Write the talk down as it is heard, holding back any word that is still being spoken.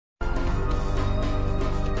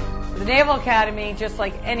The Naval Academy, just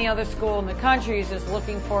like any other school in the country, is just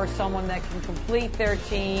looking for someone that can complete their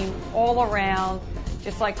team all around.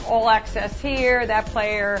 Just like all access here, that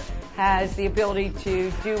player has the ability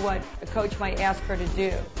to do what a coach might ask her to do,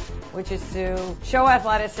 which is to show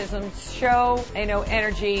athleticism, show,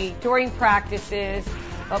 energy during practices.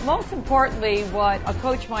 But most importantly, what a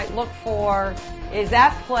coach might look for is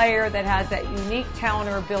that player that has that unique talent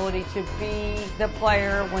or ability to be the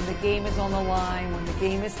player when the game is on the line, when the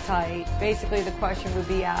game is tight. Basically, the question would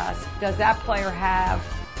be asked, does that player have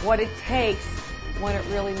what it takes when it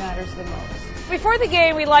really matters the most? Before the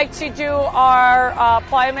game, we like to do our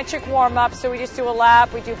plyometric warm-up. So we just do a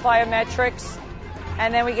lap, we do plyometrics,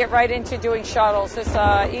 and then we get right into doing shuttles. It's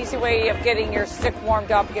an easy way of getting your stick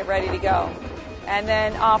warmed up and get ready to go. And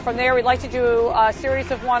then from there, we'd like to do a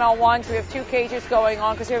series of one-on-ones. We have 2 cages going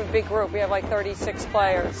on because we have a big group. We have like 36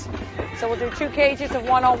 players. So we'll do 2 cages of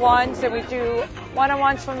one-on-ones. Then we do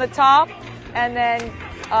one-on-ones from the top and then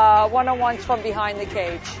one-on-ones from behind the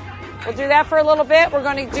cage. We'll do that for a little bit. We're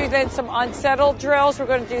going to do then some unsettled drills. We're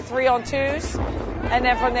going to do 3-on-2s. And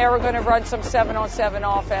then from there, we're going to run some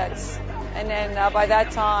 7-on-7 offense. And then by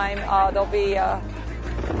that time, there'll be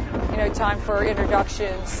time for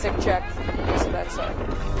introductions, stick check, things of that sort.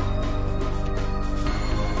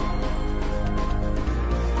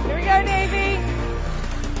 Here we go, Navy.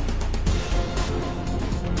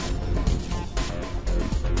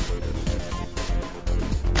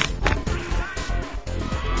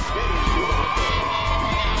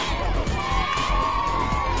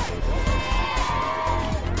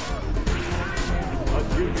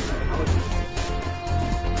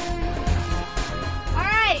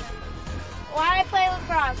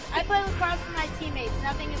 I play lacrosse with my teammates.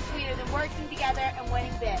 Nothing is sweeter than working together and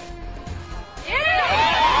winning big.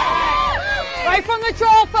 Yeah! Right from the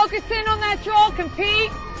draw, focus in on that draw,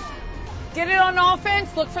 compete. Get it on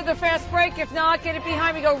offense, look for the fast break. If not, get it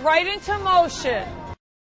behind me. Go right into motion.